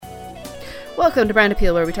Welcome to Brand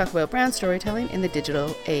Appeal, where we talk about brand storytelling in the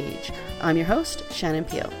digital age. I'm your host, Shannon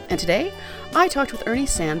Peel, and today I talked with Ernie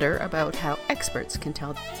Sander about how experts can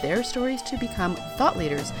tell their stories to become thought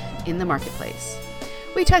leaders in the marketplace.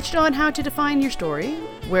 We touched on how to define your story,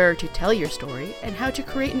 where to tell your story, and how to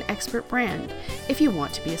create an expert brand if you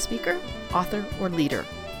want to be a speaker, author, or leader.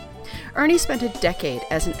 Ernie spent a decade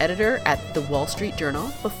as an editor at the Wall Street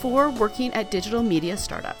Journal before working at digital media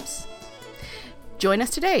startups. Join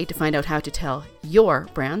us today to find out how to tell your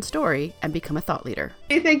brand story and become a thought leader.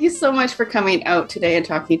 Hey, thank you so much for coming out today and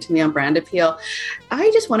talking to me on Brand Appeal.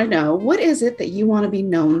 I just want to know, what is it that you want to be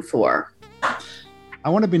known for? I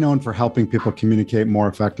want to be known for helping people communicate more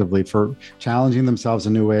effectively, for challenging themselves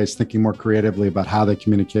in new ways, thinking more creatively about how they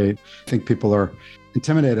communicate. I think people are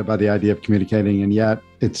intimidated by the idea of communicating, and yet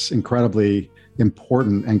it's incredibly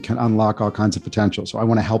important and can unlock all kinds of potential. So I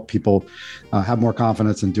want to help people have more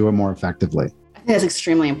confidence and do it more effectively. I think that's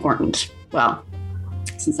extremely important. Well,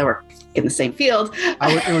 since I work in the same field.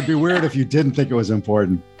 It would be weird if you didn't think it was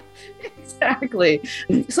important. Exactly.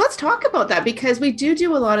 So let's talk about that, because we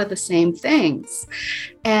do a lot of the same things.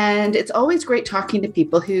 And it's always great talking to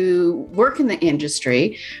people who work in the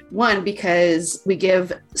industry. One, because we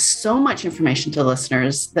give so much information to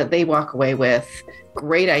listeners that they walk away with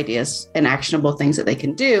great ideas and actionable things that they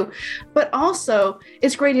can do. But also,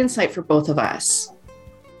 it's great insight for both of us.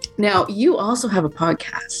 Now, you also have a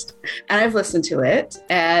podcast, and I've listened to it,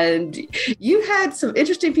 and you had some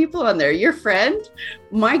interesting people on there. Your friend,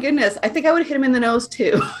 my goodness, I think I would have hit him in the nose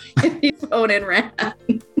too if he phoned and ran.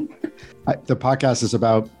 The podcast is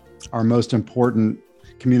about our most important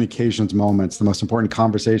communications moments, the most important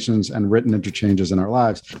conversations and written interchanges in our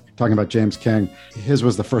lives. Talking about James King, his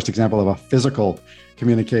was the first example of a physical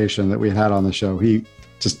communication that we had on the show.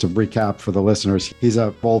 Just to recap for the listeners, he's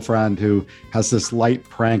an old friend who has this light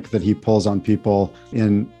prank that he pulls on people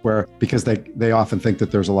because they often think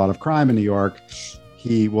that there's a lot of crime in New York.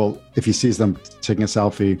 He will, if he sees them taking a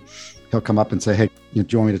selfie, he'll come up and say, "Hey, do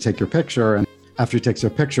you want me to take your picture?" And after he takes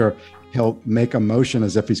their picture, he'll make a motion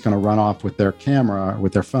as if he's going to run off with their camera,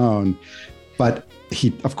 with their phone. But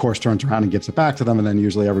he, of course, turns around and gives it back to them. And then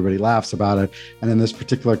usually everybody laughs about it. And in this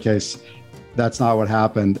particular case, that's not what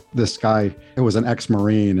happened. This guy, it was an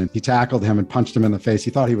ex-Marine, and he tackled him and punched him in the face.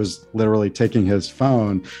 He thought he was literally taking his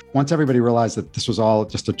phone. Once everybody realized that this was all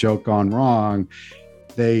just a joke gone wrong,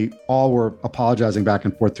 they all were apologizing back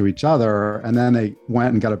and forth to each other. And then they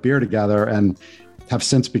went and got a beer together and have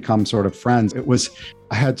since become sort of friends.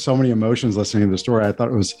 I had so many emotions listening to the story. I thought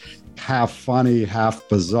it was half funny, half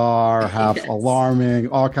bizarre, half alarming,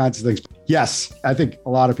 all kinds of things. Yes, I think a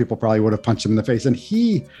lot of people probably would have punched him in the face. And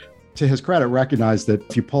he, to his credit, recognized that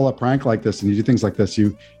if you pull a prank like this and you do things like this,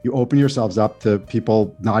 you open yourselves up to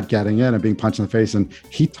people not getting in and being punched in the face. And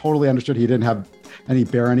he totally understood. He didn't have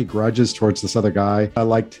bear any grudges towards this other guy. I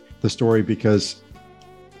liked the story because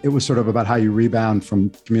it was sort of about how you rebound from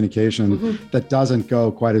communication that doesn't go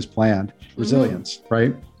quite as planned. Resilience,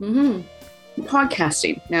 right? Mm-hmm.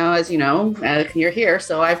 Podcasting. Now, as you know, you're here,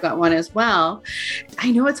 so I've got one as well.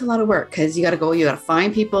 I know it's a lot of work because you got to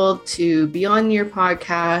find people to be on your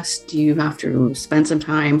podcast. You have to spend some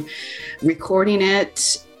time recording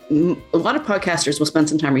it. A lot of podcasters will spend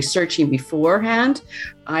some time researching beforehand.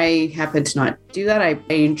 I happen to not do that. I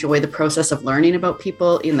enjoy the process of learning about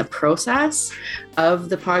people in the process of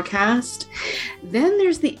the podcast. Then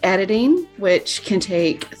there's the editing, which can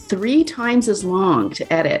take 3 times as long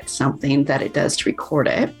to edit something that it does to record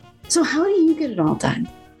it. So how do you get it all done?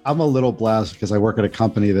 I'm a little blessed because I work at a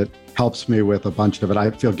company that helps me with a bunch of it. I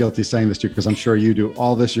feel guilty saying this to you because I'm sure you do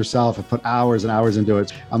all this yourself and put hours and hours into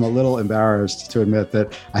it. I'm a little embarrassed to admit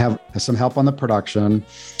that I have some help on the production,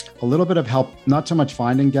 a little bit of help, not so much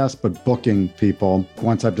finding guests, but booking people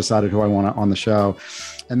once I've decided who I want on the show.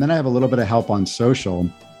 And then I have a little bit of help on social.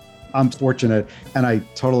 I'm fortunate, and I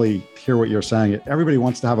totally hear what you're saying. Everybody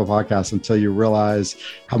wants to have a podcast until you realize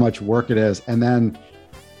how much work it is. And then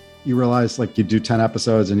you realize, like, you do 10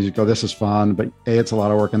 episodes and you go, this is fun, but A, it's a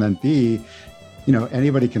lot of work. And then B,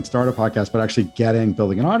 anybody can start a podcast, but actually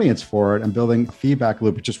building an audience for it and building a feedback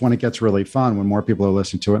loop, just when it gets really fun, when more people are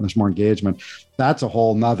listening to it and there's more engagement, that's a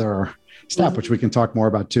whole nother step, which we can talk more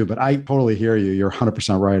about too. But I totally hear you. You're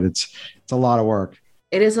 100% right. It's a lot of work.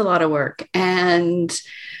 It is a lot of work. And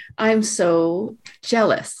I'm so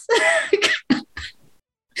jealous.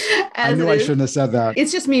 I knew I shouldn't have said that.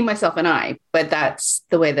 It's just me, myself, and I, but that's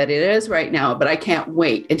the way that it is right now. But I can't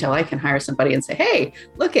wait until I can hire somebody and say, hey,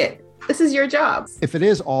 look this is your job. If it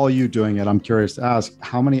is all you doing it, I'm curious to ask,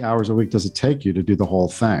 how many hours a week does it take you to do the whole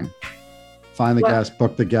thing? Find the guest,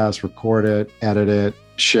 book the guest, record it, edit it,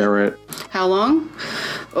 share it. How long?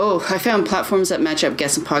 Oh, I found platforms that match up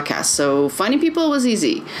guests and podcasts. So finding people was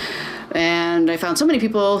easy. And I found so many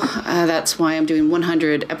people, that's why I'm doing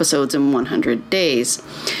 100 episodes in 100 days.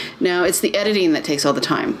 Now, it's the editing that takes all the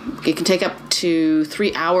time. It can take up to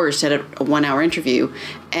 3 hours to edit a 1-hour interview.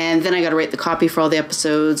 And then I got to write the copy for all the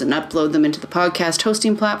episodes and upload them into the podcast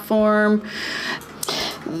hosting platform.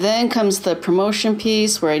 Then comes the promotion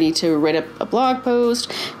piece where I need to write up a blog post,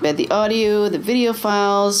 embed the audio, the video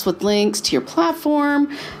files with links to your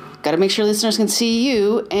platform. Got to make sure listeners can see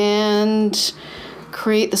you and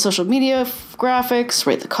create the social media graphics,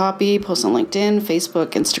 write the copy, post on LinkedIn,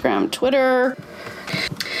 Facebook, Instagram, Twitter.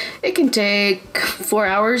 It can take 4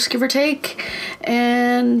 hours, give or take.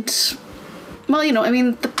 And, well,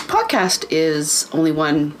 the podcast is only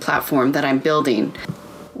one platform that I'm building.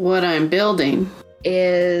 What I'm building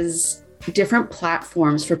is different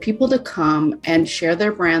platforms for people to come and share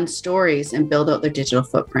their brand stories and build out their digital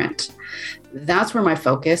footprint. That's where my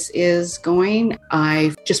focus is going.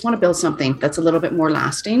 I just want to build something that's a little bit more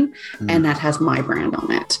lasting and that has my brand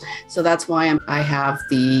on it. So that's why I have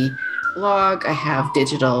the blog, I have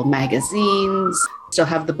digital magazines, still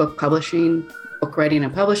have the book writing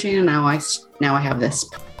and publishing, and now I have this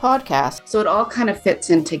podcast. So it all kind of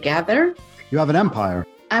fits in together. You have an empire.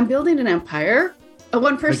 I'm building an empire, a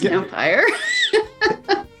one-person empire.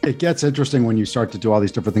 It gets interesting when you start to do all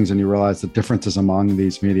these different things and you realize the differences among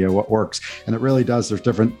these media, what works. And it really does. There's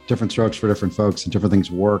different strokes for different folks, and different things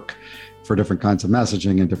work for different kinds of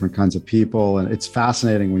messaging and different kinds of people. And it's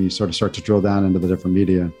fascinating when you sort of start to drill down into the different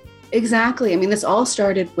media. Exactly. This all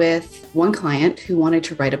started with one client who wanted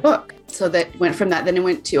to write a book. So that went from that, then it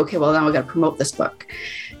went to, okay, well, now I got to promote this book.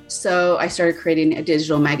 So I started creating a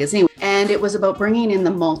digital magazine, and it was about bringing in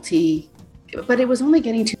but it was only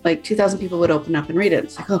getting to 2,000 people would open up and read it.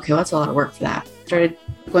 It's like, okay, well, that's a lot of work for that. Started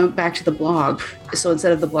going back to the blog. So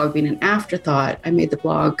instead of the blog being an afterthought, I made the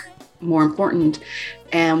blog more important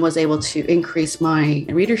and was able to increase my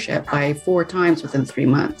readership by 4 times within 3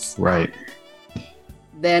 months. Right.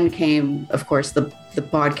 Then came, of course, the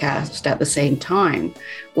podcast at the same time,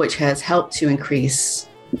 which has helped to increase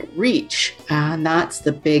reach. And that's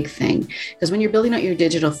the big thing. Because when you're building out your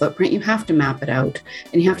digital footprint, you have to map it out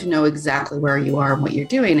and you have to know exactly where you are and what you're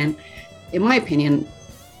doing. And in my opinion,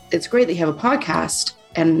 it's great that you have a podcast.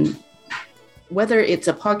 And whether it's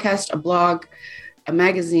a podcast, a blog, a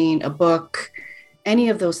magazine, a book, any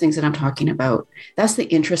of those things that I'm talking about, that's the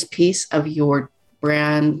interest piece of your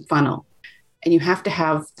brand funnel. And you have to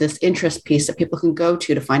have this interest piece that people can go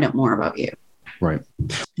to find out more about you. Right.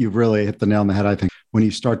 You really hit the nail on the head, I think. When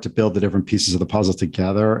you start to build the different pieces of the puzzle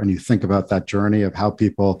together and you think about that journey of how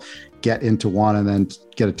people get into one and then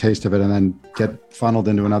get a taste of it and then get funneled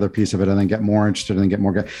into another piece of it and then get more interested and then get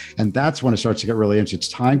more. And that's when it starts to get really interesting. It's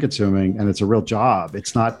time consuming and it's a real job.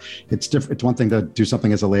 It's different. It's one thing to do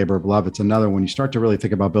something as a labor of love. It's another when you start to really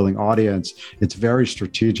think about building audience, it's very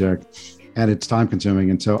strategic. And it's time consuming.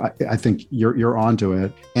 And so I think you're onto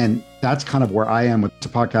it. And that's kind of where I am with the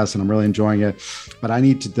podcast, and I'm really enjoying it. But I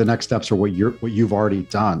need the next steps are what you've already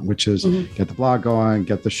done, which is get the blog going,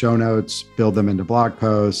 get the show notes, build them into blog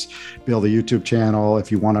posts, build a YouTube channel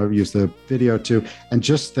if you want to use the video too, and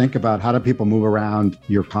just think about how do people move around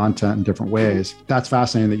your content in different ways. That's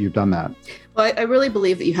fascinating that you've done that. Well, I really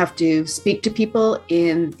believe that you have to speak to people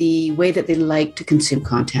in the way that they like to consume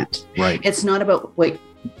content. Right. It's not about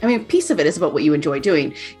a piece of it is about what you enjoy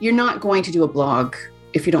doing. You're not going to do a blog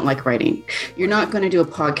if you don't like writing. You're not going to do a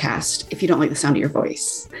podcast if you don't like the sound of your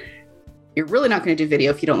voice. You're really not going to do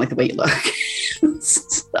video if you don't like the way you look.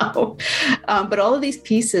 But all of these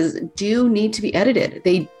pieces do need to be edited.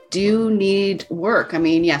 They do need work.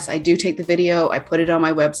 Yes, I do take the video. I put it on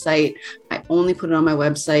my website. I only put it on my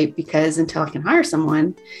website because until I can hire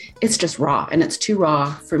someone, it's just raw, and it's too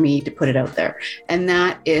raw for me to put it out there. And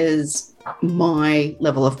that is my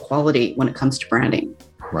level of quality when it comes to branding.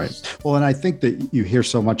 Right. Well, and I think that you hear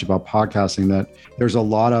so much about podcasting that there's a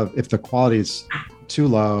lot of, if the quality is too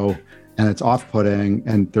low and it's off-putting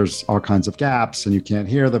and there's all kinds of gaps and you can't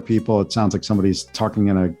hear the people, it sounds like somebody's talking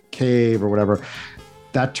in a cave or whatever,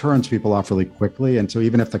 that turns people off really quickly. And so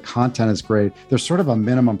even if the content is great, there's sort of a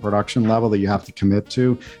minimum production level that you have to commit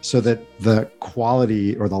to so that the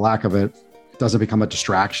quality or the lack of it doesn't become a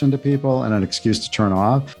distraction to people and an excuse to turn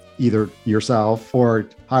off either yourself or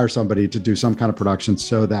hire somebody to do some kind of production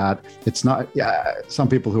so that it's not, some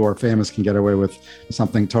people who are famous can get away with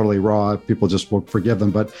something totally raw. People just will forgive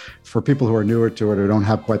them. But for people who are newer to it or don't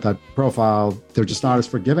have quite that profile, they're just not as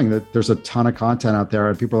forgiving. That there's a ton of content out there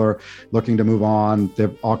and people are looking to move on. They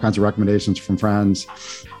have all kinds of recommendations from friends.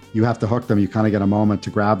 You have to hook them. You kind of get a moment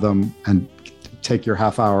to grab them and take your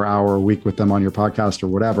half hour a week with them on your podcast or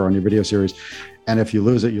whatever, on your video series, And if you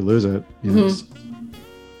lose it, you lose it. You know,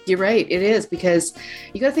 You're right. It is, because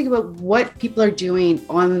you got to think about what people are doing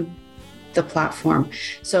on the platform.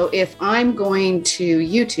 So if I'm going to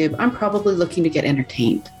YouTube, I'm probably looking to get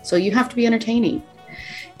entertained. So you have to be entertaining.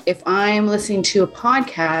 If I'm listening to a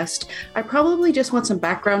podcast, I probably just want some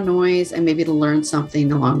background noise and maybe to learn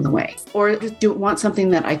something along the way, or just want something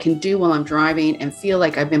that I can do while I'm driving and feel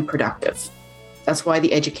like I've been productive. That's why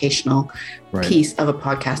the educational piece of a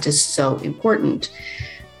podcast is so important.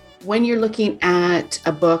 When you're looking at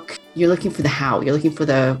a book, you're looking for the how, you're looking for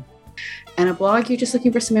and a blog, you're just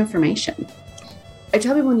looking for some information. I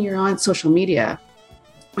tell people when you're on social media,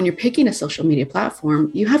 when you're picking a social media platform,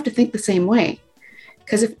 you have to think the same way.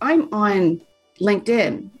 Because if I'm on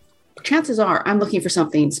LinkedIn, chances are I'm looking for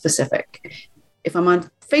something specific. If I'm on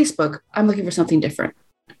Facebook, I'm looking for something different.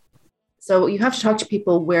 So you have to talk to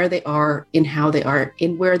people where they are, in how they are,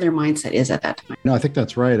 in where their mindset is at that time. No, I think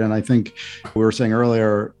that's right. And I think we were saying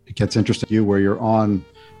earlier, it gets interesting to you where you're on,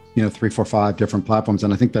 3, 4, 5 different platforms.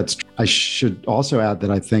 And I think I should also add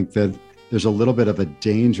that I think that there's a little bit of a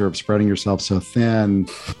danger of spreading yourself so thin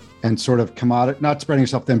and sort of not spreading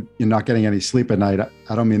yourself thin, you're not getting any sleep at night.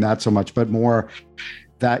 I don't mean that so much, but more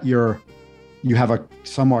that you have a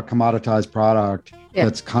somewhat commoditized product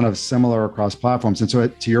that's kind of similar across platforms. And so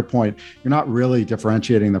to your point, you're not really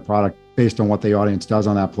differentiating the product based on what the audience does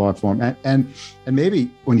on that platform. And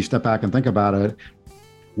maybe when you step back and think about it,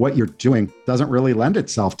 what you're doing doesn't really lend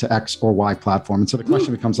itself to X or Y platform. And so the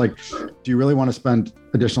question becomes like, do you really want to spend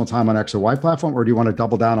additional time on X or Y platform, or do you want to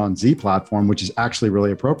double down on Z platform, which is actually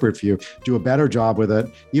really appropriate for you? Do a better job with it,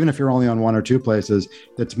 even if you're only on 1 or 2 places,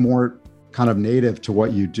 that's more kind of native to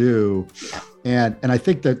what you do. And I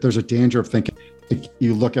think that there's a danger of thinking,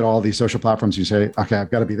 you look at all these social platforms, you say, okay,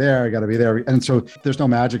 I've got to be there. I got to be there. And so there's no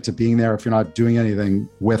magic to being there if you're not doing anything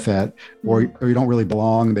with it, or you don't really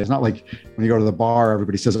belong. It's not like when you go to the bar,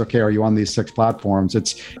 everybody says, okay, are you on these 6 platforms?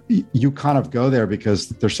 It's, you kind of go there because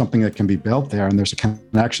there's something that can be built there and there's a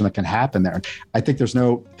connection that can happen there. I think there's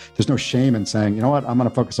no shame in saying, you know what, I'm going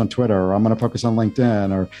to focus on Twitter, or I'm going to focus on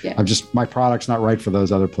LinkedIn, or my product's not right for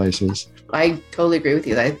those other places. I totally agree with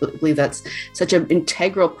you. I believe that's such an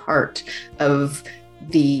integral part of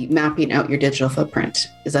the mapping out your digital footprint,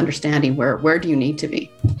 is understanding where do you need to be.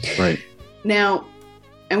 Right. Now,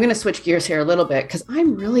 I'm going to switch gears here a little bit because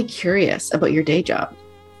I'm really curious about your day job.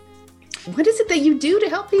 What is it that you do to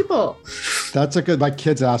help people? That's my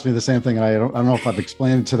kids ask me the same thing. And I don't know if I've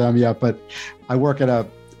explained it to them yet, but I work at a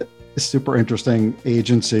super interesting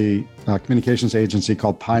agency, communications agency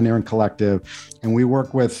called Pioneering Collective. And we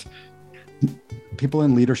work with people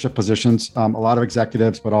in leadership positions, a lot of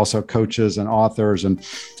executives, but also coaches and authors and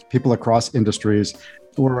people across industries.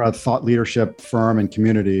 We're a thought leadership firm and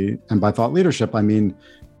community. And by thought leadership, I mean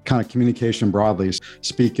kind of communication broadly,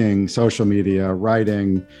 speaking, social media,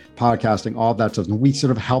 writing, podcasting, all that stuff. And we sort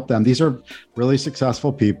of help them. These are really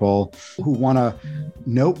successful people who want to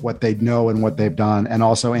note what they know and what they've done and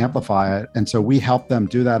also amplify it. And so we help them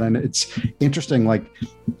do that. And it's interesting, like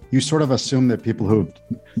you sort of assume that people who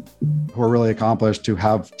are really accomplished, who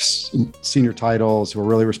have senior titles, who are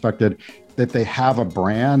really respected, that they have a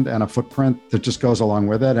brand and a footprint that just goes along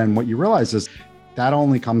with it. And what you realize is that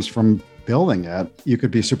only comes from building it. You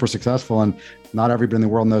could be super successful and not everybody in the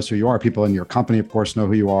world knows who you are. People in your company, of course, know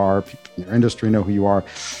who you are. People in your industry know who you are.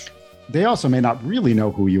 They also may not really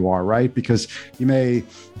know who you are, right? Because you may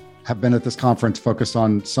have been at this conference focused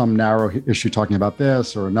on some narrow issue talking about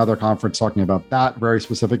this, or another conference talking about that very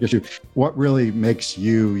specific issue. What really makes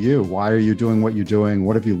you you? Why are you doing what you're doing?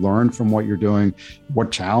 What have you learned from what you're doing?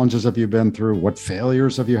 What challenges have you been through? What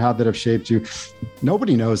failures have you had that have shaped you?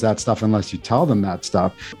 Nobody knows that stuff unless you tell them that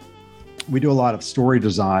stuff. We do a lot of story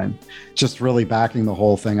design, just really backing the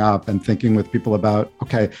whole thing up and thinking with people about,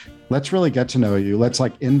 okay, let's really get to know you. Let's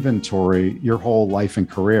like inventory your whole life and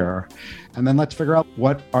career. And then let's figure out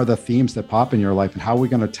what are the themes that pop in your life and how are we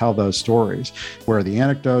going to tell those stories? Where are the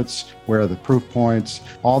anecdotes? Where are the proof points?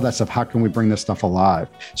 All that stuff. How can we bring this stuff alive?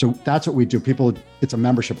 So that's what we do. People, it's a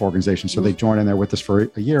membership organization. So they join in there with us for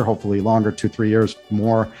a year, hopefully longer, 2-3 years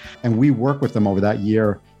more. And we work with them over that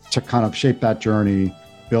year to kind of shape that journey,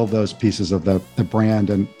 build those pieces of the brand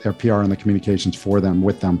and their PR and the communications for them,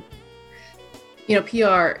 with them. You know,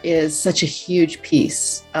 PR is such a huge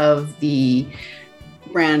piece of the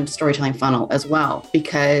brand storytelling funnel as well,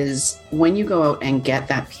 because when you go out and get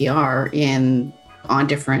that PR on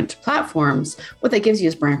different platforms, what that gives you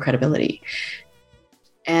is brand credibility.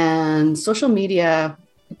 And social media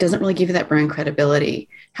doesn't really give you that brand credibility.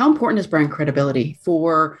 How important is brand credibility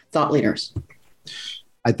for thought leaders?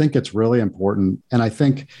 I think it's really important. And I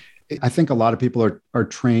think a lot of people are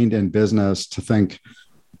trained in business to think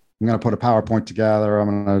I'm going to put a PowerPoint together.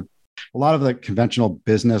 A lot of the conventional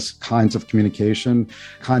business kinds of communication,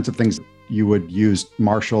 kinds of things you would use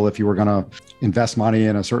Marshall if you were going to invest money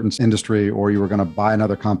in a certain industry, or you were going to buy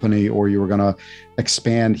another company, or you were going to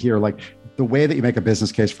expand here. Like the way that you make a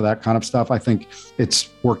business case for that kind of stuff, I think it's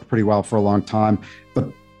worked pretty well for a long time.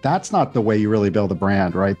 But that's not the way you really build a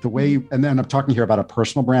brand, right? And then I'm talking here about a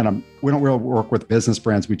personal brand. We don't really work with business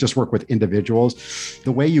brands. We just work with individuals.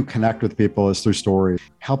 The way you connect with people is through stories,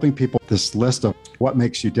 helping people this list of what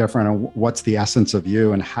makes you different and what's the essence of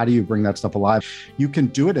you and how do you bring that stuff alive. You can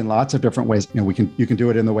do it in lots of different ways. You can do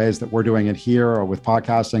it in the ways that we're doing it here or with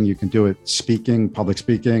podcasting. You can do it speaking, public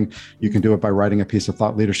speaking. You can do it by writing a piece of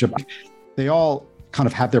thought leadership. They all kind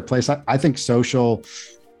of have their place. I think social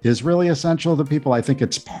is really essential to people. I think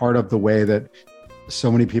it's part of the way that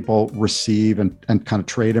so many people receive and kind of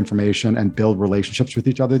trade information and build relationships with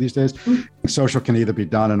each other these days. Mm-hmm. Social can either be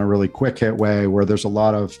done in a really quick hit way where there's a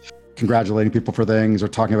lot of congratulating people for things or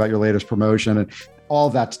talking about your latest promotion, and all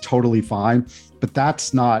that's totally fine, but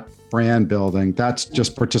that's not brand building. That's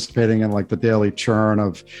just participating in like the daily churn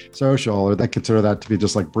of social, or they consider that to be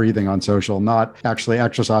just like breathing on social, not actually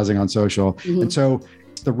exercising on social. Mm-hmm. And so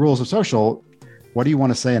the rules of social, what do you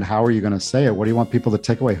want to say and how are you going to say it? What do you want people to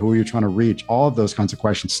take away? Who are you trying to reach? All of those kinds of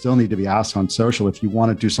questions still need to be asked on social if you want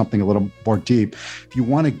to do something a little more deep. If you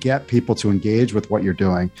want to get people to engage with what you're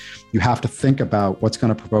doing, you have to think about what's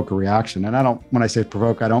going to provoke a reaction. And when I say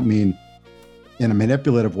provoke, I don't mean in a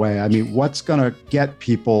manipulative way. I mean, what's going to get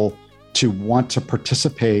people to want to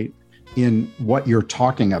participate in what you're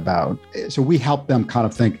talking about? So we help them kind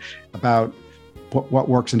of think about what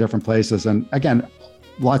works in different places. And again,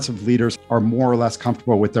 lots of leaders are more or less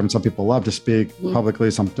comfortable with them. Some people love to speak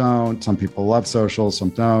publicly, some don't. Some people love social, some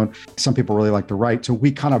don't. Some people really like to write. So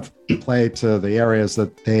we kind of play to the areas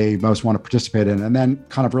that they most want to participate in, and then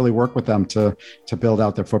kind of really work with them to build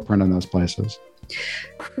out their footprint in those places.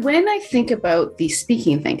 When I think about the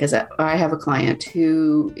speaking thing, because I have a client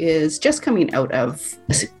who is just coming out of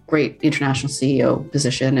a great international CEO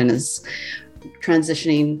position and is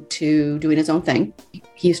transitioning to doing his own thing.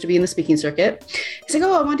 He used to be in the speaking circuit. He's like,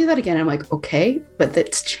 oh, I want to do that again. I'm like, okay, but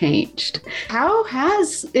that's changed. How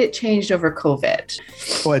has it changed over COVID?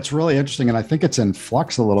 Well, it's really interesting. And I think it's in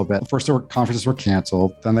flux a little bit. First, conferences were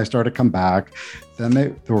canceled. Then they started to come back. Then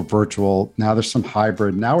they were virtual. Now there's some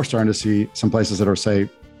hybrid. Now we're starting to see some places that are say,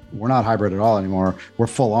 we're not hybrid at all anymore. We're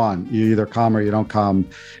full on. You either come or you don't come.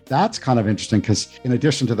 That's kind of interesting because in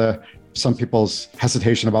addition to some people's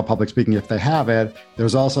hesitation about public speaking, if they have it,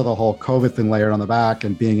 there's also the whole COVID thing layered on the back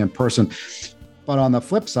and being in person. But on the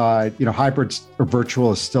flip side, hybrid or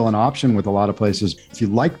virtual is still an option with a lot of places. If you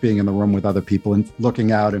like being in the room with other people and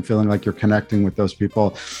looking out and feeling like you're connecting with those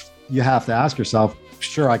people, you have to ask yourself,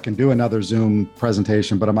 sure, I can do another Zoom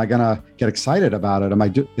presentation, but am I going to get excited about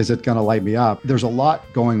it? Is it going to light me up? There's a lot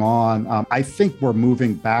going on. I think we're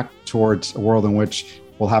moving back towards a world in which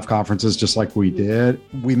we'll have conferences just like we did.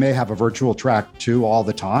 We may have a virtual track too all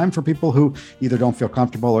the time for people who either don't feel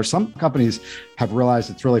comfortable, or some companies have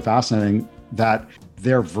realized it's really fascinating that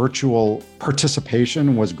their virtual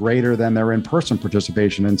participation was greater than their in-person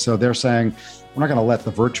participation. And so they're saying, we're not going to let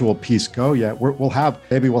the virtual piece go yet. We'll have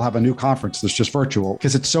a new conference that's just virtual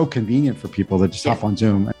because it's so convenient for people to just hop on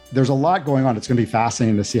Zoom. There's a lot going on. It's going to be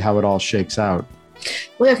fascinating to see how it all shakes out.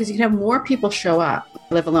 Well, yeah, because you can have more people show up,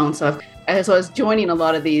 live alone. So I was joining a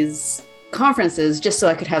lot of these conferences just so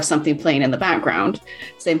I could have something playing in the background.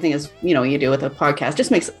 Same thing as, you do with a podcast,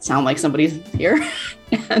 just makes it sound like somebody's here.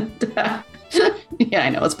 And yeah, I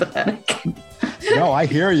know it's pathetic. No, I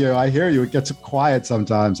hear you. It gets quiet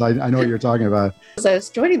sometimes. I know what you're talking about. So I was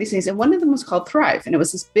joining these things, and one of them was called Thrive. And it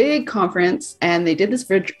was this big conference, and they did this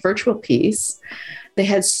virtual piece. They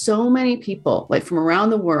had so many people like from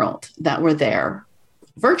around the world that were there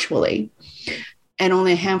virtually, and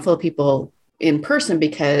only a handful of people in person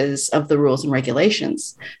because of the rules and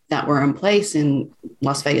regulations that were in place in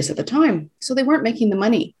Las Vegas at the time. So they weren't making the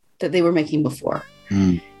money that they were making before.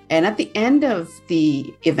 Mm. And at the end of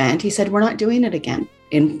the event, he said, we're not doing it again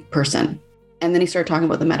in person. And then he started talking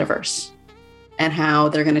about the metaverse and how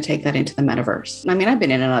they're going to take that into the metaverse. I mean, I've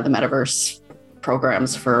been in and out of the metaverse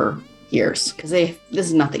programs for years because this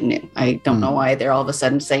is nothing new. I don't know why they're all of a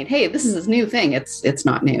sudden saying, hey, this is this new thing. It's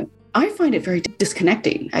not new. I find it very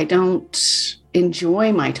disconnecting. I don't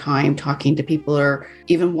enjoy my time talking to people or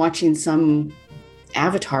even watching some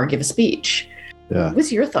avatar give a speech. Yeah.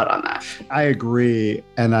 What's your thought on that? I agree.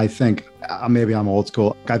 And I think maybe I'm old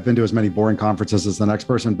school. I've been to as many boring conferences as the next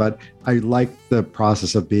person, but I like the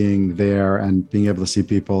process of being there and being able to see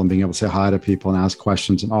people and being able to say hi to people and ask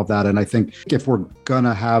questions and all that. And I think if we're going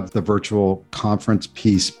to have the virtual conference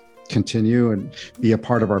piece continue and be a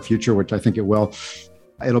part of our future, which I think it will.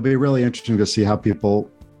 It'll be really interesting to see how people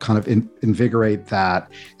kind of invigorate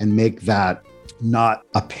that and make that not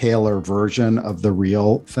a paler version of the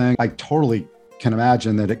real thing. I totally can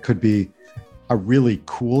imagine that it could be a really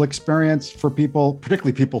cool experience for people,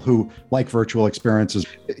 particularly people who like virtual experiences.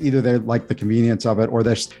 Either they like the convenience of it, or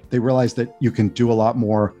they realize that you can do a lot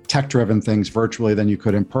more tech-driven things virtually than you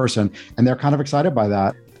could in person. And they're kind of excited by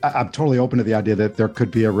that. I'm totally open to the idea that there could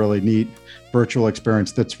be a really neat virtual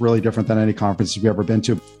experience that's really different than any conferences we've ever been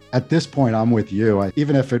to. At this point, I'm with you.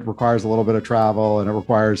 Even if it requires a little bit of travel and it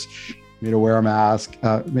requires me to wear a mask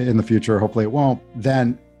in the future, hopefully it won't,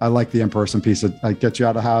 then I like the in-person piece. It gets you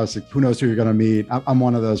out of the house. Who knows who you're going to meet? I'm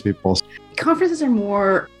one of those people. Conferences are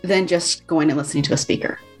more than just going and listening to a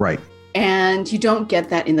speaker. Right. And you don't get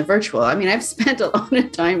that in the virtual. I mean, I've spent a lot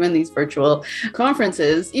of time in these virtual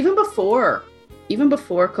conferences, even before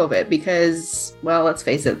COVID, because, well, let's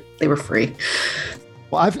face it, they were free.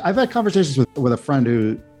 Well, I've had conversations with a friend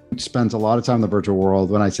who spends a lot of time in the virtual world.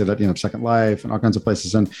 When I say that, Second Life and all kinds of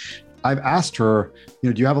places. And I've asked her,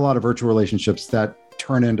 do you have a lot of virtual relationships that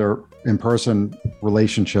turn into in-person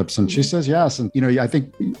relationships? And she says yes. And, I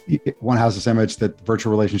think one has this image that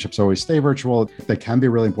virtual relationships always stay virtual. They can be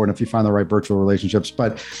really important if you find the right virtual relationships.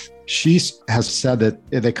 But she has said that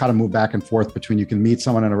they kind of move back and forth between you can meet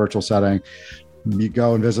someone in a virtual setting, you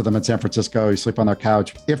go and visit them in San Francisco, you sleep on their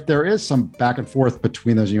couch. If there is some back and forth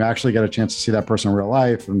between those, and you actually get a chance to see that person in real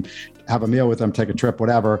life and have a meal with them, take a trip,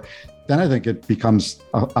 whatever, then I think it becomes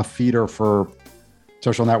a feeder for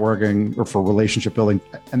social networking or for relationship building.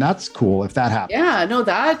 And that's cool if that happens. Yeah, no,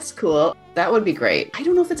 that's cool. That would be great. I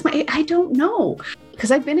don't know if it's I don't know, because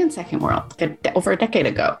I've been in Second World over a decade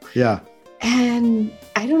ago. Yeah. And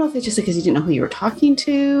I don't know if it's just because you didn't know who you were talking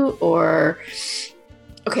to, or,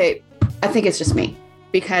 okay, I think it's just me,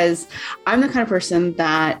 because I'm the kind of person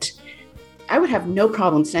that I would have no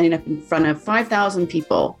problem standing up in front of 5,000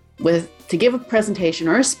 people to give a presentation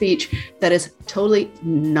or a speech that is totally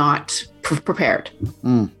not prepared.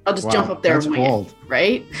 I'll just jump up there and wing it,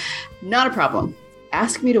 right? Not a problem.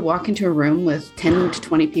 Ask me to walk into a room with 10 to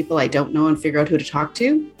 20 people I don't know and figure out who to talk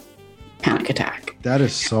to. Panic attack. That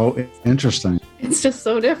is so interesting. It's just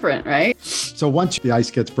so different, right? So once the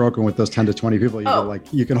ice gets broken with those 10 to 20 people,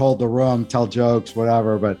 you can hold the room, tell jokes,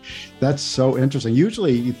 whatever. But that's so interesting.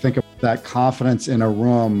 Usually you think of that confidence in a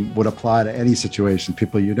room would apply to any situation.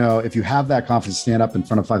 People, if you have that confidence, stand up in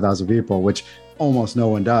front of 5,000 people, which almost no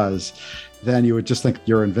one does, then you would just think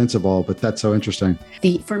you're invincible. But that's so interesting.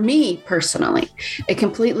 For me personally, it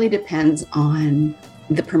completely depends on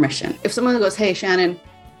the permission. If someone goes, hey, Shannon,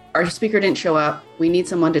 our speaker didn't show up, we need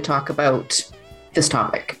someone to talk about this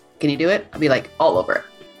topic, can you do it? I'll be like all over it.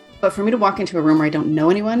 But for me to walk into a room where I don't know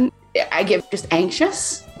anyone, I get just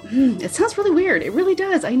anxious. It sounds really weird. It really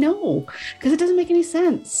does. I know, because it doesn't make any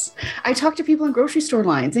sense. I talk to people in grocery store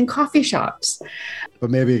lines, in coffee shops. But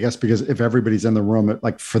maybe, I guess, because if everybody's in the room,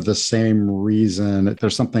 like for the same reason,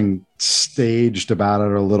 there's something staged about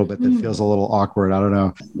it a little bit that feels a little awkward. I don't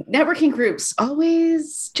know. Networking groups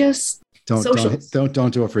always just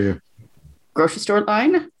don't do it for you. Grocery store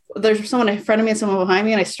line. There's someone in front of me and someone behind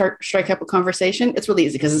me, and I strike up a conversation. It's really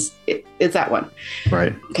easy because it's that one.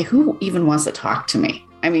 Right. Okay, who even wants to talk to me?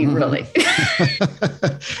 I mean, really.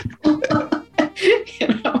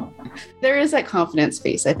 There is that confidence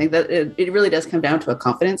piece. I think that it really does come down to a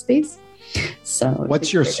confidence piece. So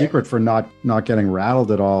what's your secret for not getting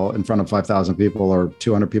rattled at all in front of 5,000 people or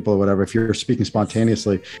 200 people or whatever? If you're speaking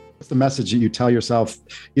spontaneously, what's the message that you tell yourself,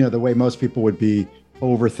 the way most people would be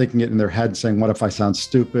overthinking it in their head, saying, what if I sound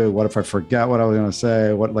stupid? What if I forget what I was going to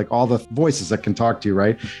say? Like all the voices that can talk to you,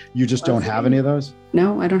 right? You just don't have any of those?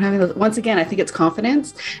 No, I don't have any of those. Once again, I think it's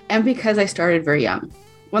confidence. And because I started very young.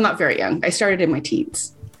 Well, not very young. I started in my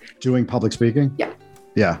teens. Doing public speaking? Yeah.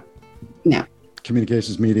 Yeah. Yeah.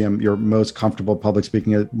 Communications medium, you're most comfortable public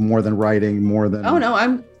speaking, more than writing, more than... Oh, no,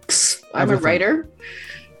 I'm a writer.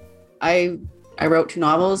 I wrote 2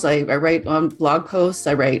 novels. I write on blog posts.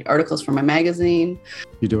 I write articles for my magazine.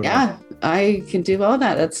 You do it? Yeah, all? I can do all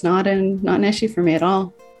that. That's not an issue for me at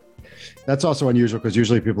all. That's also unusual because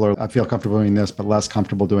usually people I feel comfortable doing this, but less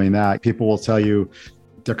comfortable doing that. People will tell you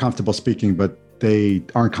they're comfortable speaking, but they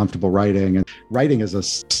aren't comfortable writing. And writing is a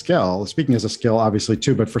skill. Speaking is a skill, obviously,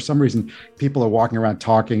 too. But for some reason, people are walking around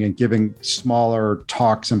talking and giving smaller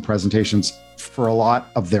talks and presentations for a lot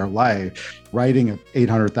of their life. Writing an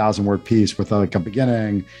 800,000 word piece with like a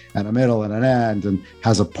beginning and a middle and an end and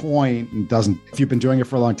has a point and doesn't, if you've been doing it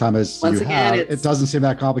for a long time as you have, it doesn't seem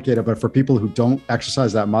that complicated. But for people who don't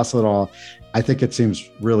exercise that muscle at all, I think it seems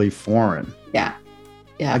really foreign. Yeah.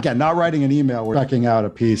 Yeah. Again, not writing an email, we're checking out a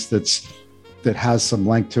piece that's that has some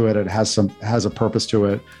length to it. It has a purpose to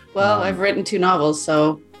it. Well, I've written 2 novels,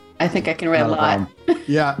 so I think I can write a lot.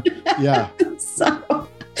 Yeah. Yeah. So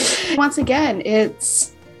once again,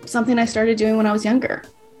 it's something I started doing when I was younger.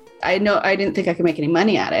 I know I didn't think I could make any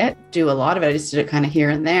money at it, do a lot of it. I just did it kind of here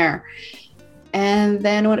and there. And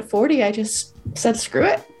then when at 40, I just said, screw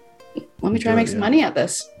it. Let me try and make some money at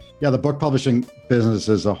this. Yeah, the book publishing business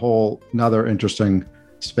is a whole another interesting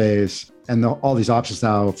space. And all these options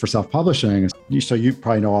now for self-publishing. So you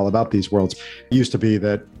probably know all about these worlds. It used to be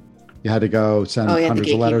that you had to go send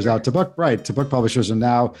hundreds of letters out to book publishers. And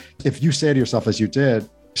now if you say to yourself, as you did,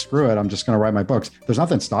 screw it, I'm just going to write my books. There's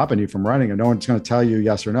nothing stopping you from writing it. No one's going to tell you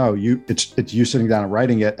yes or no. It's you sitting down and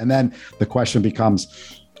writing it. And then the question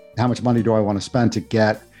becomes, how much money do I want to spend to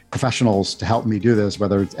get professionals to help me do this,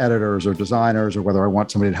 whether it's editors or designers, or whether I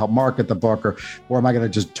want somebody to help market the book, or am I going to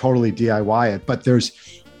just totally DIY it? But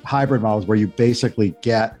there's hybrid models where you basically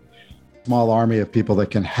get a small army of people that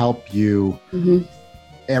can help you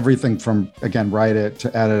everything from, again, write it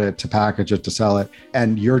to edit it to package it to sell it.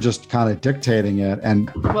 And you're just kind of dictating it. And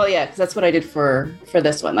well, yeah, because that's what I did for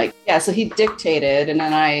this one. Like, yeah, so he dictated and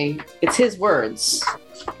then it's his words.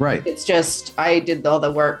 Right. It's just, I did all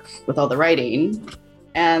the work with all the writing,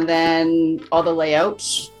 and then all the layout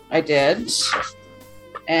I did,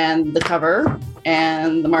 and the cover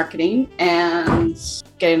and the marketing and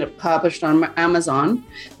getting it published on Amazon.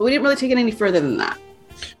 But we didn't really take it any further than that.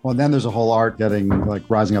 Well, then there's a whole art getting like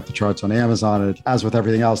rising up the charts on Amazon. And as with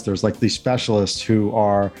everything else, there's like these specialists who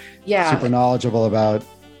are super knowledgeable about.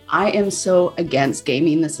 I am so against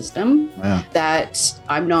gaming the system that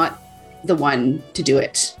I'm not the one to do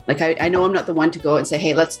it. Like I know I'm not the one to go and say,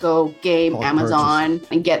 hey, let's go game Amazon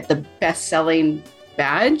and get the best-selling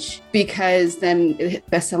badge, because then the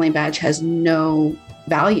best-selling badge has no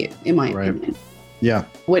value in my opinion. Yeah.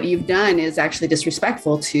 What you've done is actually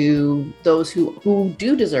disrespectful to those who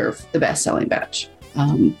do deserve the best-selling badge.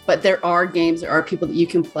 But there are people that you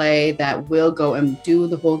can play that will go and do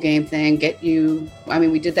the whole game thing, get you. I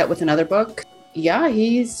mean, we did that with another book. Yeah,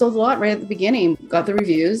 he sold a lot right at the beginning, got the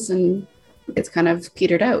reviews, and it's kind of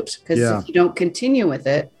petered out because if you don't continue with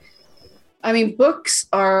it. I mean, books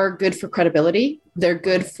are good for credibility. They're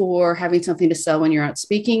good for having something to sell when you're out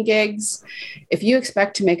speaking gigs. If you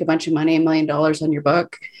expect to make a bunch of money, $1 million on your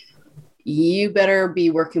book, you better be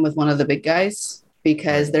working with one of the big guys,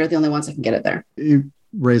 because they're the only ones that can get it there. You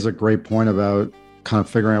raise a great point about kind of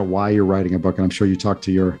figuring out why you're writing a book. And I'm sure you talk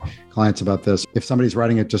to your clients about this. If somebody's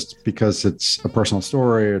writing it just because it's a personal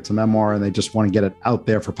story, or it's a memoir, and they just want to get it out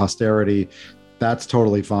there for posterity, that's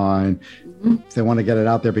totally fine. If they want to get it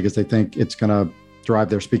out there because they think it's going to drive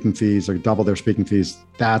their speaking fees or double their speaking fees,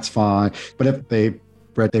 that's fine. But if they've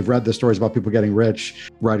read the stories about people getting rich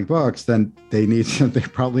writing books, then they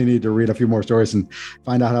probably need to read a few more stories and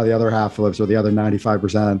find out how the other half lives, or the other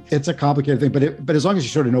 95%. It's a complicated thing, but as long as you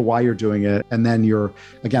sort of know why you're doing it, and then you're,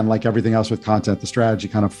 again, like everything else with content, the strategy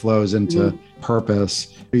kind of flows into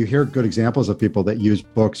purpose. You hear good examples of people that use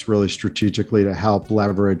books really strategically to help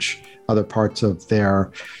leverage other parts of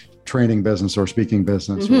their training business or speaking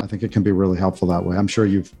business. I think it can be really helpful that way. I'm sure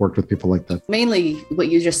you've worked with people like that. Mainly what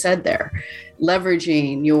you just said there,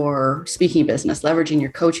 leveraging your speaking business, leveraging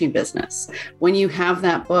your coaching business. When you have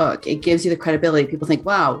that book, it gives you the credibility. People think,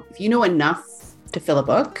 wow, if you know enough to fill a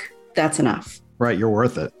book, that's enough. Right. You're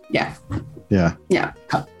worth it. Yeah. Yeah. Yeah.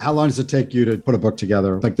 How long does it take you to put a book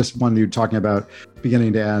together? Like this one you're talking about,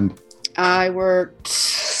 beginning to end? I worked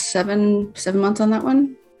seven months on that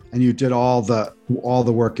one. And you did all the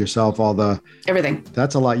work yourself, everything.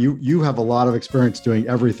 That's a lot. You have a lot of experience doing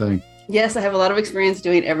everything. Yes, I have a lot of experience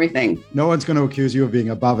doing everything. No one's going to accuse you of being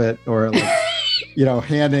above it, or like,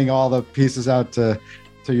 handing all the pieces out to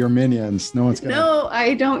your minions. No one's going to. No,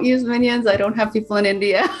 I don't use minions. I don't have people in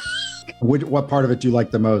India. What part of it do you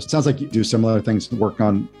like the most? Sounds like you do similar things, work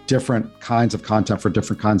on different kinds of content for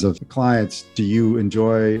different kinds of clients. Do you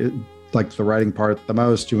enjoy like the writing part the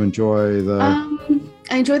most? Do you enjoy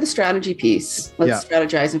I enjoy the strategy piece. Let's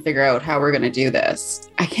strategize and figure out how we're going to do this.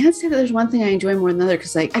 I can't say that there's one thing I enjoy more than the other,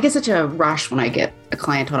 because I get such a rush when I get a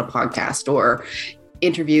client on a podcast or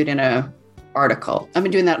interviewed in a article. I've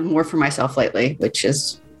been doing that more for myself lately, which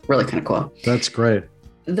is really kind of cool. That's great.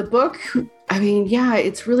 The book, I mean, yeah,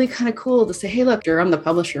 it's really kind of cool to say, hey, look, I'm the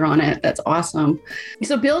publisher on it. That's awesome.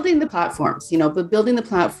 So building the platforms, building the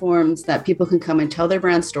platforms that people can come and tell their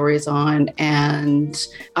brand stories on. And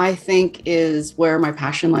I think is where my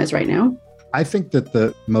passion lies right now. I think that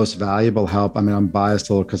the most valuable help, I mean, I'm biased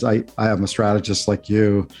a little because I am a strategist like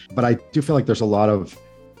you, but I do feel like there's a lot of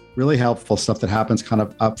really helpful stuff that happens kind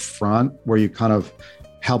of up front, where you kind of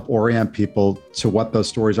help orient people to what those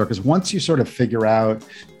stories are. Because once you sort of figure out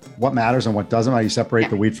what matters and what doesn't matter, you separate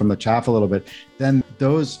the wheat from the chaff a little bit, then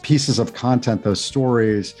those pieces of content, those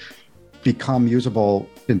stories become usable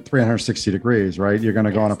in 360 degrees, right? You're going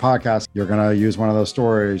to go on a podcast, you're going to use one of those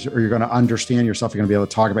stories, or you're going to understand yourself. You're going to be able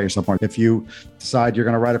to talk about yourself more. If you decide you're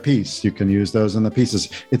going to write a piece, you can use those in the pieces.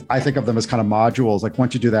 I think of them as kind of modules. Like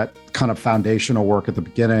once you do that kind of foundational work at the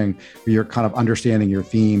beginning, where you're kind of understanding your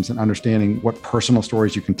themes and understanding what personal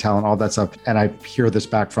stories you can tell and all that stuff. And I hear this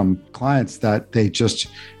back from clients that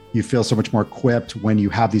you feel so much more equipped when you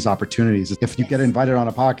have these opportunities. If you get invited on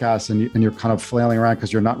a podcast and you're kind of flailing around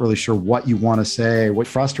because you're not really sure what you want to say, what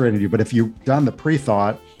frustrated you, but if you've done the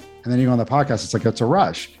pre-thought and then you go on the podcast, it's a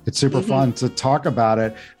rush. It's super fun to talk about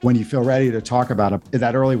it when you feel ready to talk about it,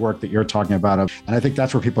 that early work that you're talking about. And I think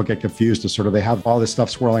that's where people get confused, is sort of they have all this stuff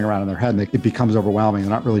swirling around in their head and it becomes overwhelming.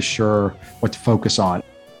 They're not really sure what to focus on.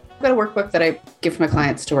 I've got a workbook that I give my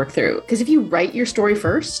clients to work through, because if you write your story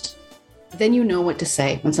first, then you know what to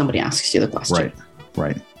say when somebody asks you the question.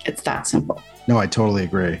 Right. It's that simple. No, I totally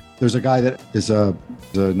agree. There's a guy that is a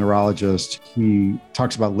neurologist. He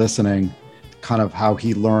talks about listening, kind of how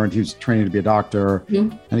he learned. He was training to be a doctor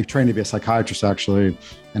and he trained to be a psychiatrist, actually.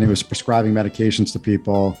 And he was prescribing medications to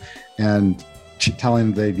people and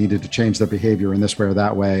telling them they needed to change their behavior in this way or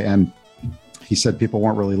that way. And he said people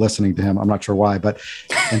weren't really listening to him. I'm not sure why,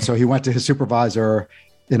 and so he went to his supervisor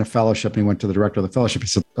in a fellowship, and he went to the director of the fellowship. He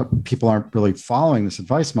said, people aren't really following this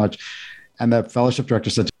advice much. And the fellowship director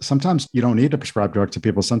said, sometimes you don't need to prescribe drugs to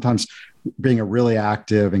people. Sometimes being a really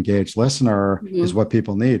active, engaged listener is what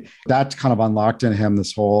people need. That kind of unlocked in him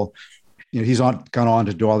this whole, he's gone on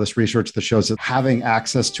to do all this research that shows that having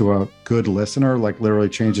access to a good listener, like literally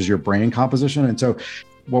changes your brain composition. And so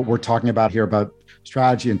what we're talking about here about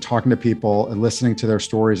strategy and talking to people and listening to their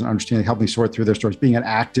stories and understanding, helping sort through their stories, being an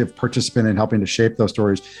active participant in helping to shape those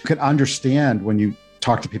stories. You can understand when you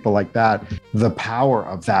talk to people like that, the power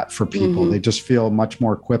of that for people. They just feel much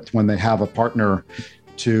more equipped when they have a partner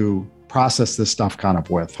to process this stuff kind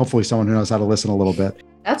of with. Hopefully someone who knows how to listen a little bit.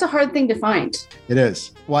 That's a hard thing to find. It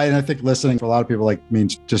is. Well, and I think listening for a lot of people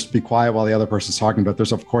means just be quiet while the other person's talking. But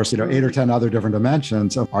there's, of course, 8 or 10 other different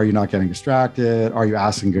dimensions of, are you not getting distracted? Are you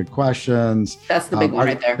asking good questions? That's the big one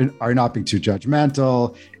right there. Are you not being too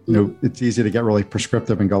judgmental? It's easy to get really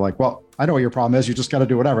prescriptive and go like, well, I know what your problem is. You just got to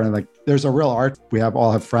do whatever. And there's a real art. We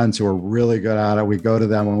all have friends who are really good at it. We go to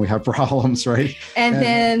them when we have problems, right? And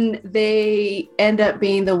then they end up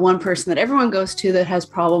being the one person that everyone goes to that has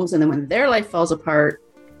problems. And then when their life falls apart,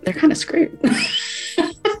 they're kind of screwed.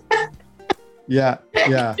 Yeah.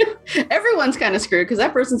 Everyone's kind of screwed because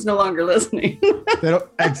that person's no longer listening.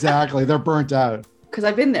 Exactly. They're burnt out. Because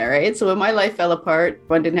I've been there, right? So when my life fell apart,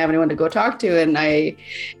 I didn't have anyone to go talk to.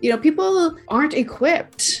 And people aren't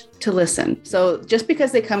equipped to listen. So just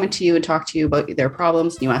because they come into you and talk to you about their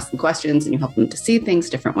problems, and you ask them questions and you help them to see things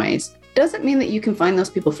different ways, doesn't mean that you can find those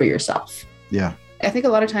people for yourself. Yeah. I think a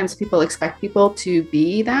lot of times people expect people to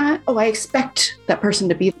be that. Oh, I expect that person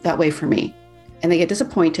to be that way for me. And they get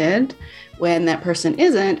disappointed when that person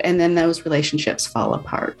isn't. And then those relationships fall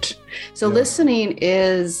apart. So listening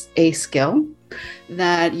is a skill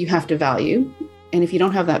that you have to value. And if you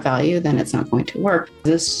don't have that value, then it's not going to work.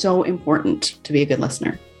 It is so important to be a good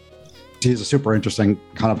listener. He's a super interesting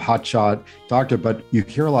kind of hotshot doctor, but you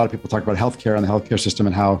hear a lot of people talk about healthcare and the healthcare system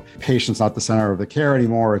and how patient's not the center of the care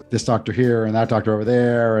anymore. This doctor here and that doctor over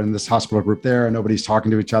there and this hospital group there, and nobody's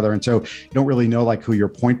talking to each other. And so you don't really know who your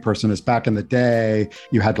point person is. Back in the day,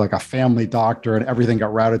 you had a family doctor and everything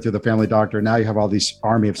got routed through the family doctor. Now you have all these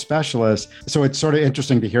army of specialists. So it's sort of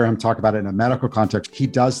interesting to hear him talk about it in a medical context. He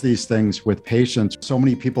does these things with patients. So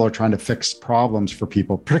many people are trying to fix problems for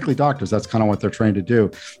people, particularly doctors. That's kind of what they're trained to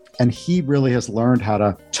do. And he really has learned how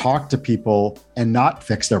to talk to people and not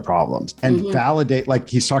fix their problems and validate.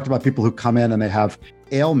 He's talked about people who come in and they have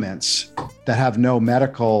ailments that have no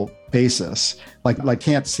medical basis, like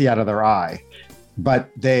can't see out of their eye,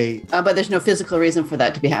 but there's no physical reason for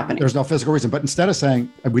that to be happening. There's no physical reason. But instead of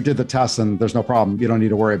saying, we did the test and there's no problem, you don't need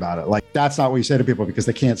to worry about it. That's not what you say to people because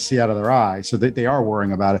they can't see out of their eye. So they are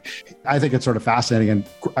worrying about it. I think it's sort of fascinating and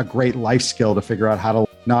a great life skill to figure out how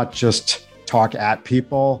to not just talk at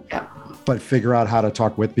people, but figure out how to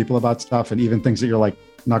talk with people about stuff and even things that you're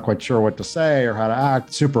not quite sure what to say or how to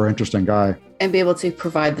act. Super interesting guy. And be able to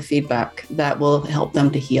provide the feedback that will help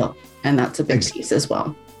them to heal. And that's a big piece as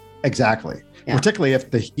well. Exactly. Yeah. Particularly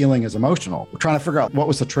if the healing is emotional. We're trying to figure out what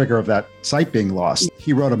was the trigger of that sight being lost.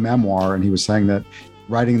 He wrote a memoir and he was saying that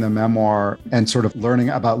writing the memoir and sort of learning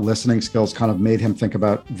about listening skills kind of made him think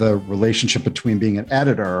about the relationship between being an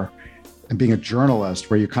editor and being a journalist,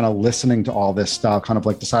 where you're kind of listening to all this stuff, kind of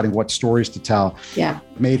like deciding what stories to tell,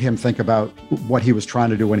 made him think about what he was trying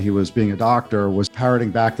to do when he was being a doctor, was parroting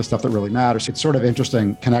back the stuff that really matters. It's sort of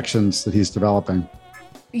interesting connections that he's developing.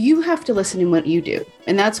 You have to listen to what you do.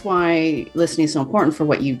 And that's why listening is so important for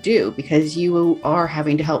what you do, because you are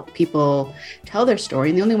having to help people tell their story.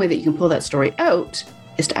 And the only way that you can pull that story out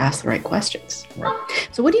is to ask the right questions. Right.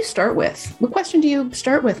 So what do you start with? What question do you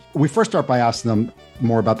start with? We first start by asking them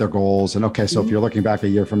more about their goals. And okay, so if you're looking back a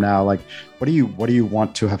year from now, like, what do you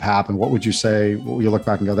want to have happen? What would you say? What will you look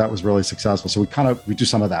back and go, that was really successful? So we do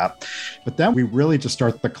some of that. But then we really just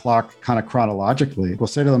start the clock kind of chronologically. We'll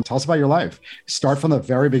say to them, tell us about your life. Start from the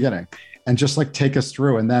very beginning and just like take us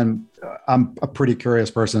through. And then I'm a pretty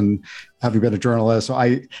curious person, having been a journalist. So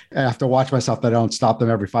I have to watch myself that I don't stop them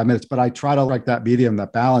every 5 minutes, but I try to like that medium,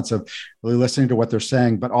 that balance of really listening to what they're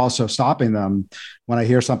saying, but also stopping them when I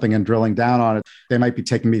hear something and drilling down on it. They might be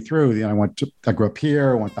taking me through, I grew up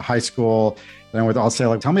here, I went to high school. Then I'll say,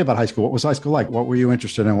 like, tell me about high school. What was high school like? What were you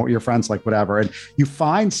interested in? What were your friends like? Whatever. And you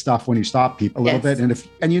find stuff when you stop people a little bit. And if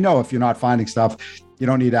you're not finding stuff, you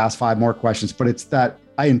don't need to ask 5 more questions, but it's that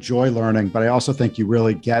I enjoy learning, but I also think you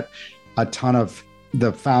really get a ton of,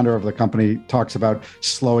 the founder of the company talks about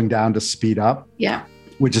slowing down to speed up. Yeah.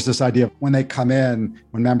 Which is this idea of when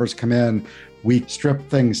members come in, we strip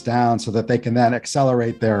things down so that they can then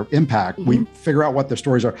accelerate their impact. We figure out what their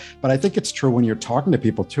stories are. But I think it's true when you're talking to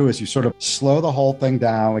people too, is you sort of slow the whole thing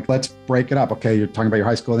down. Like, let's break it up. Okay, you're talking about your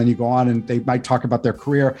high school, then you go on and they might talk about their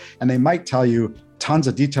career and they might tell you tons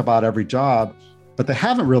of detail about every job, but they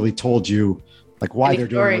haven't really told you like why they're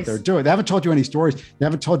doing what they're doing. They haven't told you any stories. They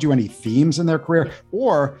haven't told you any themes in their career,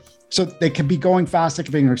 or so they can be going fast, they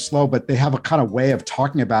can be going slow, but they have a kind of way of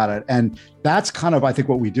talking about it. And that's kind of, I think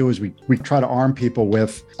what we do is we try to arm people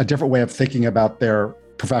with a different way of thinking about their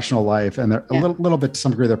professional life and a little bit to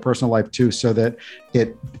some degree their personal life too, so that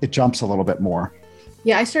it jumps a little bit more.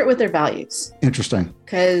 Yeah, I start with their values. Interesting.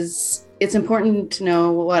 Because it's important to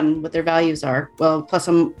know, one, what their values are. Well, plus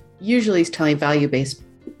I'm usually telling value-based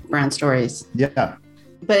brand stories. Yeah.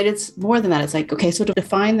 But it's more than that. It's like, okay, so to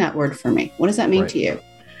define that word for me, what does that mean to you?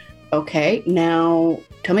 Okay, now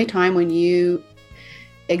tell me a time when you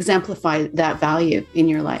exemplify that value in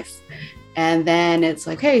your life. And then it's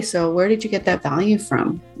like, hey, so where did you get that value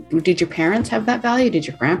from? Did your parents have that value? Did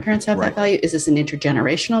your grandparents have that value? Is this an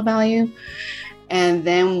intergenerational value? And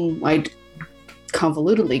then I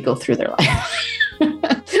convolutedly go through their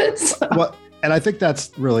life. Well, and I think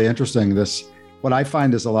that's really interesting. What I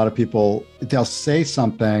find is a lot of people, they'll say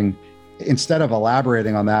something, instead of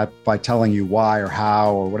elaborating on that by telling you why or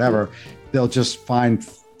how or whatever, they'll just find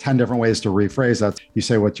 10 different ways to rephrase that. You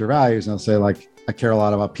say, what's your values? And they'll say, like, I care a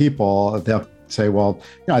lot about people. They'll say, well,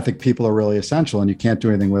 I think people are really essential and you can't do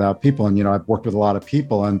anything without people. And, I've worked with a lot of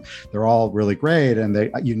people and they're all really great and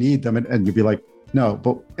you need them. And you'd be like, no,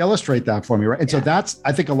 but illustrate that for me. Right. And so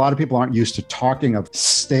I think a lot of people aren't used to talking of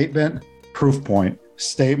statement, proof point,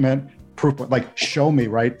 statement, proof, like show me,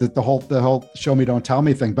 right? The whole show me, don't tell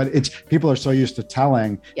me thing. But people are so used to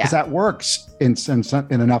telling, because that works in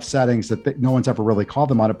enough settings that no one's ever really called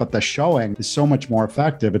them on it. But the showing is so much more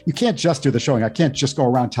effective. You can't just do the showing. I can't just go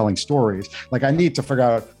around telling stories. Like, I need to figure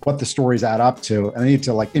out what the stories add up to. And I need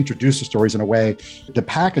to like introduce the stories in a way that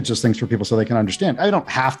packages things for people so they can understand. I don't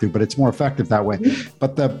have to, but it's more effective that way.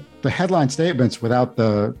 But the headline statements without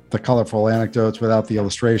the colorful anecdotes, without the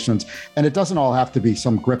illustrations, and it doesn't all have to be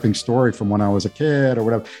some gripping story from when I was a kid or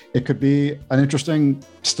whatever. It could be an interesting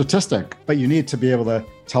statistic, but you need to be able to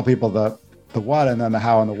tell people the what and then the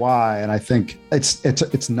how and the why. And I think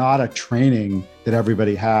it's not a training that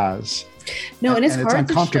everybody has. No, and it's hard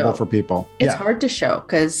uncomfortable to show. For people. It's hard to show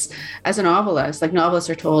because as a novelist, like novelists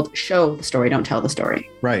are told, show the story, don't tell the story.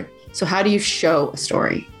 Right. So how do you show a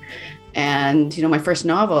story? And, my first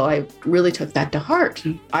novel, I really took that to heart.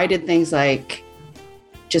 I did things like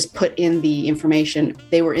just put in the information.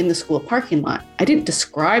 They were in the school parking lot. I didn't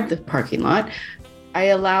describe the parking lot. I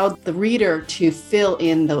allowed the reader to fill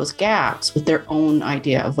in those gaps with their own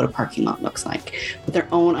idea of what a parking lot looks like, with their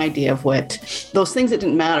own idea of what those things that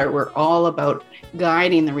didn't matter were all about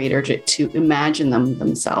guiding the reader to imagine them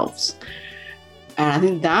themselves. And I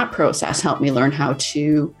think that process helped me learn how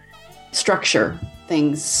to structure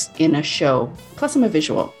things in a show. Plus, I'm a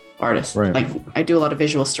visual artist. Right. Like, I do a lot of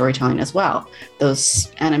visual storytelling as well. Those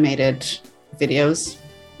animated videos.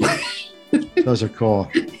 Those are cool.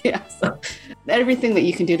 Yeah. So everything that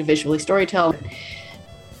you can do to visually storytell.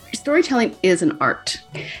 Storytelling is an art.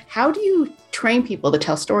 How do you train people to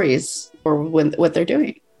tell stories or what they're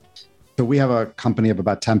doing? So we have a company of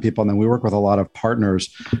about 10 people, and then we work with a lot of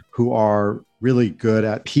partners who are really good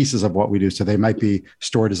at pieces of what we do. So they might be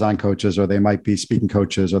story design coaches, or they might be speaking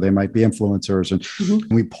coaches, or they might be influencers. And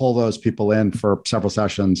we pull those people in for several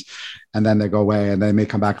sessions, and then they go away and they may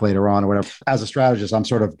come back later on or whatever. As a strategist, I'm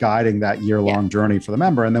sort of guiding that year-long journey for the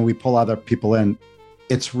member. And then we pull other people in.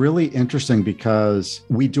 It's really interesting because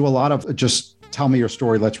we do a lot of just tell me your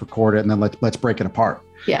story, let's record it, and then let's break it apart.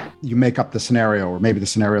 Yeah. You make up the scenario, or maybe the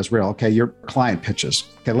scenario is real. Okay, your client pitches.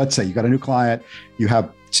 Okay, let's say you got a new client, you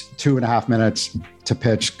have 2.5 minutes to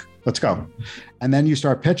pitch. Let's go. And then you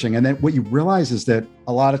start pitching. And then what you realize is that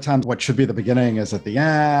a lot of times what should be the beginning is at the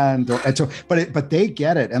end. But they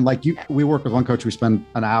get it. And we work with one coach, we spend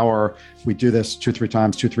an hour, we do this 2-3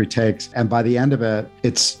 times, 2-3 takes. And by the end of it,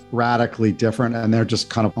 it's radically different. And they're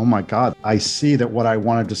just kind of, oh my God, I see that what I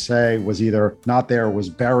wanted to say was either not there, was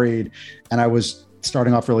buried. And I was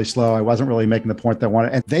starting off really slow. I wasn't really making the point that I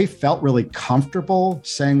wanted. And they felt really comfortable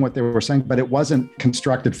saying what they were saying, but it wasn't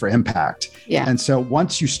constructed for impact. Yeah. And so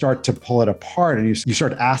once you start to pull it apart and you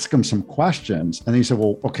start to ask them some questions, and then you say,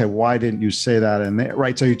 well, okay, why didn't you say that? And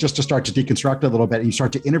right. So you just to start to deconstruct it a little bit, and you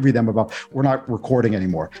start to interview them about, we're not recording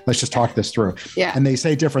anymore. Let's just talk this through. Yeah. And they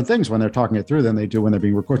say different things when they're talking it through than they do when they're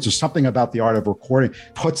being recorded. So something about the art of recording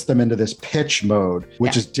puts them into this pitch mode,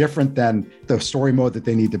 which is different than the story mode that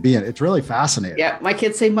they need to be in. It's really fascinating. Yeah. My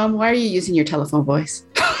kids say, Mom, why are you using your telephone voice?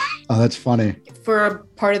 Oh, that's funny. For a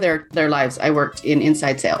part of their lives, I worked in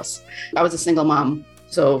inside sales. I was a single mom.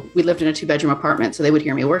 So we lived in a 2-bedroom apartment. So they would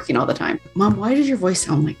hear me working all the time. Mom, why does your voice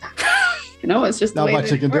sound like that? It's just not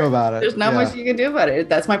much you can do about it. There's not much you can do about it.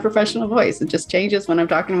 That's my professional voice. It just changes when I'm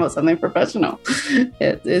talking about something professional.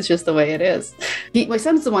 It's just the way it is. My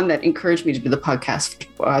son's the one that encouraged me to do the podcast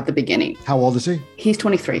at the beginning. How old is he? He's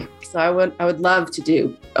 23. So I would love to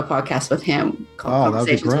do a podcast with him called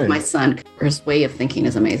Conversations with My Son. His way of thinking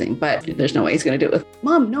is amazing, but there's no way he's going to do it with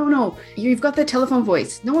Mom. No, you've got that telephone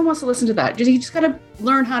voice. No one wants to listen to that. You just got to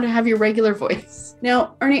learn how to have your regular voice.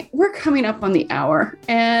 Now, Ernie, we're coming up on the hour,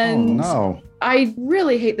 and I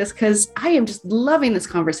really hate this because I am just loving this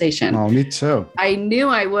conversation. Oh, me too. I knew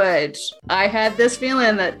I would. I had this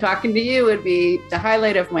feeling that talking to you would be the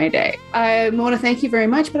highlight of my day. I want to thank you very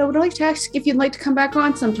much, but I would like to ask if you'd like to come back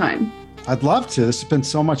on sometime. I'd love to. This has been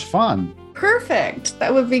so much fun. Perfect.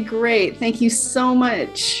 That would be great. Thank you so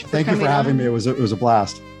much. Thank you for having me. It was a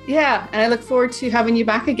blast. Yeah, and I look forward to having you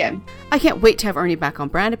back again. I can't wait to have Ernie back on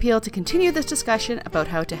Brand Appeal to continue this discussion about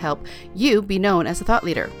how to help you be known as a thought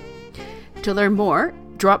leader. To learn more,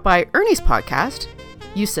 drop by Ernie's podcast,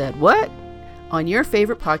 You Said What?, on your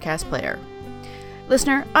favorite podcast player.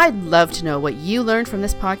 Listener, I'd love to know what you learned from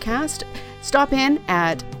this podcast. Stop in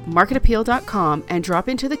at marketappeal.com and drop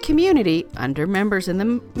into the community under members in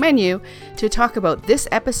the menu to talk about this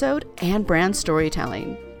episode and brand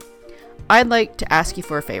storytelling. I'd like to ask you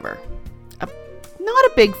for a favor. Not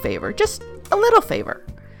a big favor, just a little favor.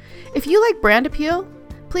 If you like Brand Appeal,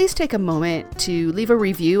 please take a moment to leave a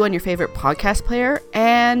review on your favorite podcast player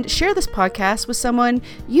and share this podcast with someone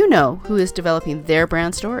you know who is developing their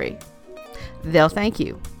brand story. They'll thank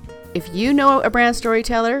you. If you know a brand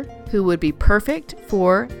storyteller who would be perfect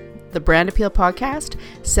for the Brand Appeal podcast,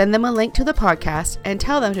 send them a link to the podcast and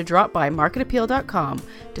tell them to drop by marketappeal.com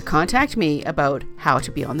to contact me about how to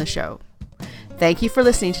be on the show. Thank you for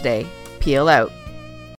listening today. Peel out.